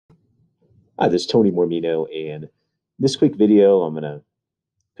Hi, this is Tony Mormino, and in this quick video, I'm going to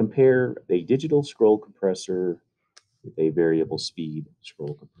compare a digital scroll compressor with a variable speed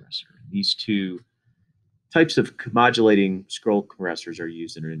scroll compressor. These two types of modulating scroll compressors are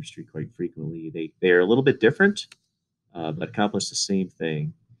used in our industry quite frequently. They are a little bit different, but accomplish the same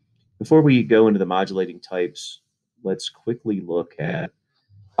thing. Before we go into the modulating types, let's quickly look at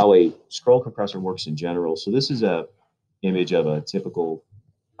how a scroll compressor works in general. So this is a image of a typical,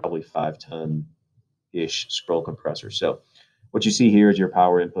 probably 5-ton-ish scroll compressor. So what you see here is your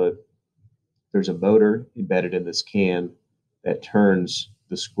power input. There's a motor embedded in this can that turns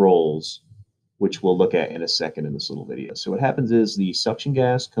the scrolls, which we'll look at in a second in this little video. So what happens is the suction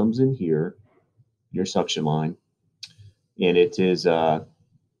gas comes in here, your suction line, and it is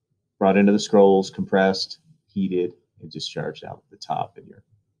brought into the scrolls, compressed, heated, and discharged out the top in your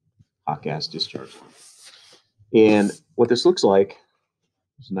hot gas discharge line. And what this looks like,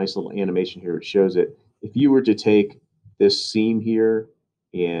 there's a nice little animation here. It shows it. If you were to take this seam here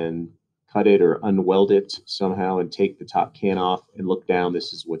and cut it or unweld it somehow and take the top can off and look down,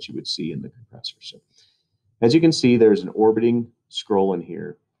 this is what you would see in the compressor. So as you can see, there's an orbiting scroll in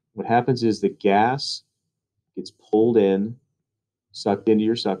here. What happens is the gas gets pulled in, sucked into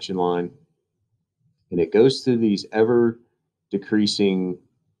your suction line, and it goes through these ever decreasing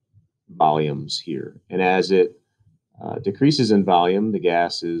volumes here. And as it decreases in volume, the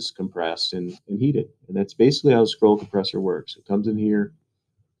gas is compressed and heated. And that's basically how the scroll compressor works. It comes in here,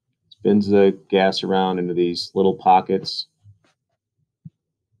 spins the gas around into these little pockets,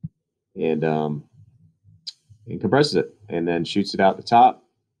 and compresses it, and then shoots it out the top.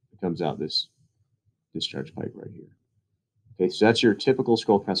 It comes out this discharge pipe right here. Okay, so that's your typical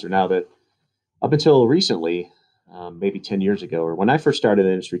scroll compressor. Now that up until recently, maybe 10 years ago, or when I first started in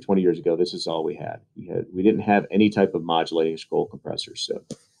the industry 20 years ago, this is all we had. We didn't have any type of modulating scroll compressor. So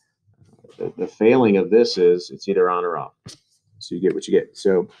the failing of this is it's either on or off. So you get what you get.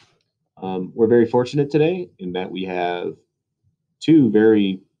 So we're very fortunate today in that we have two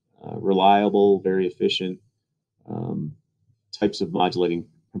very reliable, very efficient types of modulating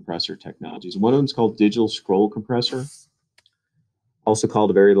compressor technologies. One of them is called digital scroll compressor, also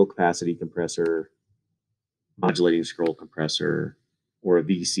called a variable capacity compressor, modulating scroll compressor, or a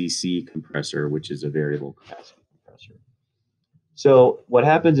VCC compressor, which is a variable capacity compressor. So what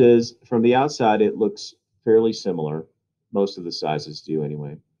happens is, from the outside, it looks fairly similar. Most of the sizes do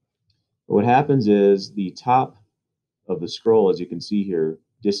anyway. But what happens is the top of the scroll, as you can see here,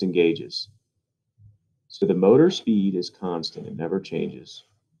 disengages. So the motor speed is constant. It never changes.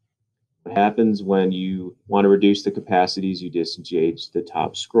 What happens when you want to reduce the capacities, you disengage the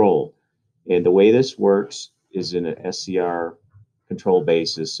top scroll. And the way this works is in an SCR control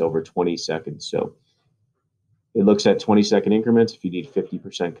basis over 20 seconds. So it looks at 20-second increments. If you need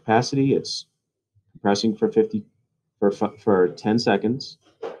 50% capacity, it's compressing for 10 seconds,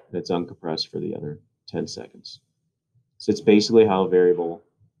 and it's uncompressed for the other 10 seconds. So it's basically how a variable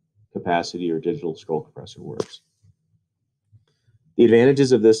capacity or digital scroll compressor works. The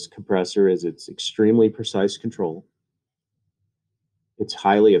advantages of this compressor is it's extremely precise control. It's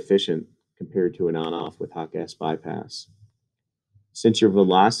highly efficient compared to an on-off with hot gas bypass. Since your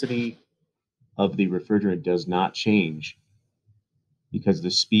velocity of the refrigerant does not change, because the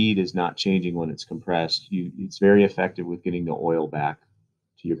speed is not changing when it's compressed, it's very effective with getting the oil back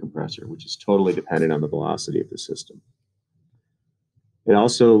to your compressor, which is totally dependent on the velocity of the system. It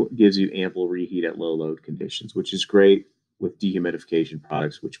also gives you ample reheat at low load conditions, which is great with dehumidification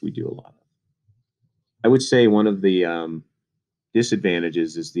products, which we do a lot of. I would say one of the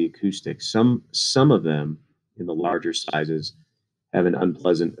disadvantages is the acoustics. Some of them in the larger sizes have an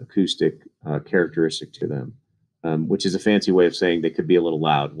unpleasant acoustic characteristic to them, which is a fancy way of saying they could be a little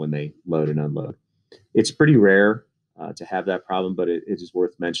loud when they load and unload. It's pretty rare to have that problem, but it is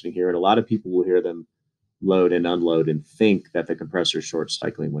worth mentioning here. And a lot of people will hear them load and unload and think that the compressor is short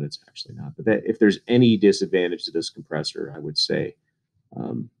cycling when it's actually not. But if there's any disadvantage to this compressor, I would say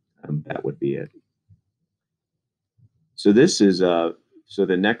that would be it. So this is so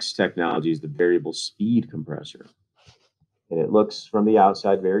the next technology is the variable speed compressor, and it looks from the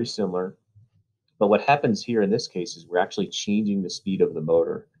outside very similar. But what happens here in this case is we're actually changing the speed of the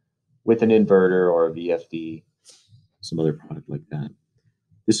motor with an inverter or a VFD, some other product like that.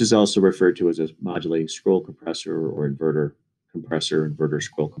 This is also referred to as a modulating scroll compressor or inverter compressor, inverter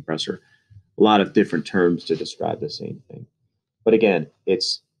scroll compressor. A lot of different terms to describe the same thing. But again,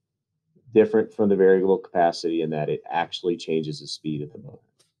 it's different from the variable capacity in that it actually changes the speed of the motor.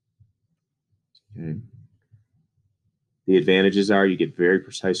 Okay. The advantages are you get very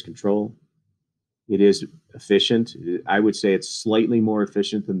precise control. It is efficient. I would say it's slightly more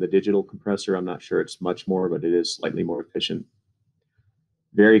efficient than the digital compressor. I'm not sure it's much more, but it is slightly more efficient.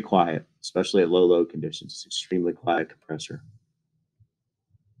 Very quiet, especially at low load conditions. It's extremely quiet compressor.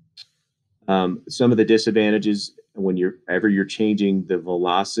 Some of the disadvantages whenever you're changing the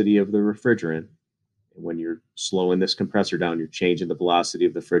velocity of the refrigerant, when you're slowing this compressor down, you're changing the velocity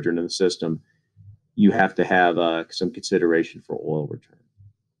of the refrigerant in the system. You have to have some consideration for oil return.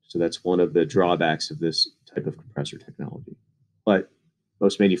 So that's one of the drawbacks of this type of compressor technology. But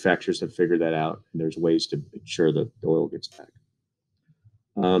most manufacturers have figured that out, and there's ways to ensure that the oil gets back.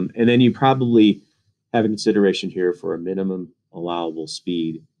 And then you probably have a consideration here for a minimum allowable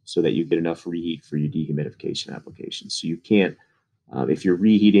speed so that you get enough reheat for your dehumidification applications. So you can't, if you're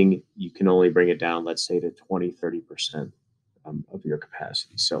reheating, you can only bring it down, let's say, to 20, 30% of your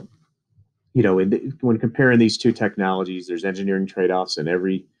capacity. So, you know, when comparing these two technologies, there's engineering trade-offs in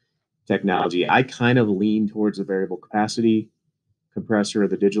every technology. I kind of lean towards the variable capacity compressor or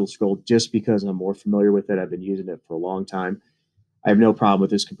the digital scroll just because I'm more familiar with it. I've been using it for a long time. I have no problem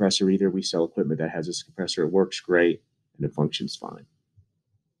with this compressor either. We sell equipment that has this compressor. It works great and it functions fine.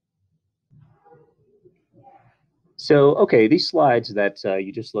 So, okay, these slides that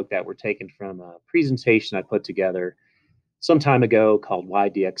you just looked at were taken from a presentation I put together some time ago called Why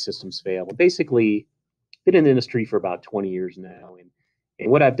DX Systems Fail. Basically, been in the industry for about 20 years now.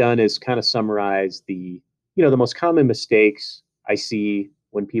 And what I've done is kind of summarize the most common mistakes I see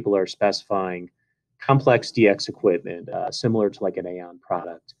when people are specifying complex DX equipment, similar to like an AON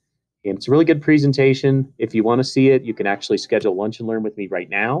product. And it's a really good presentation. If you want to see it, you can actually schedule lunch and learn with me right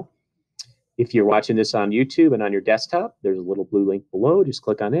now. If you're watching this on YouTube and on your desktop, there's a little blue link below. Just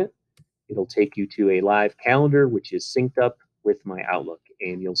click on it. It'll take you to a live calendar, which is synced up with my Outlook.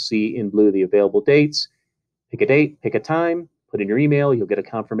 And you'll see in blue the available dates. Pick a date, pick a time, put in your email. You'll get a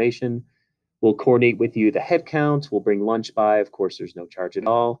confirmation. We'll coordinate with you the head count. We'll bring lunch by. Of course, there's no charge at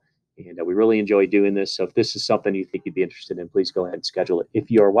all. And we really enjoy doing this. So if this is something you think you'd be interested in, please go ahead and schedule it.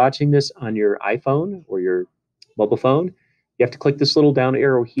 If you are watching this on your iPhone or your mobile phone, you have to click this little down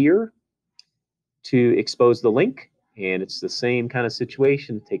arrow here to expose the link. And it's the same kind of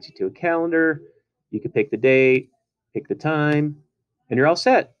situation. It takes you to a calendar. You can pick the date, pick the time, and you're all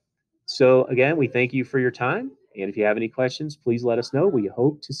set. So again, we thank you for your time. And if you have any questions, please let us know. We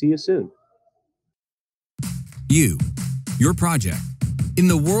hope to see you soon. Your project. In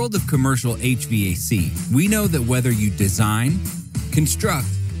the world of commercial HVAC, we know that whether you design, construct,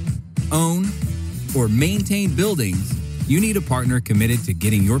 own, or maintain buildings, you need a partner committed to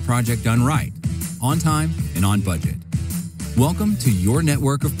getting your project done right, on time and on budget. Welcome to your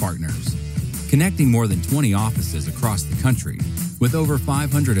network of partners, connecting more than 20 offices across the country with over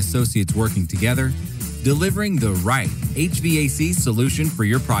 500 associates working together, delivering the right HVAC solution for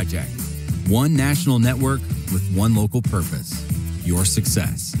your project. One national network with one local purpose, your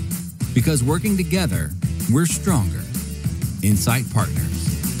success. Because working together, we're stronger. Insight Partners.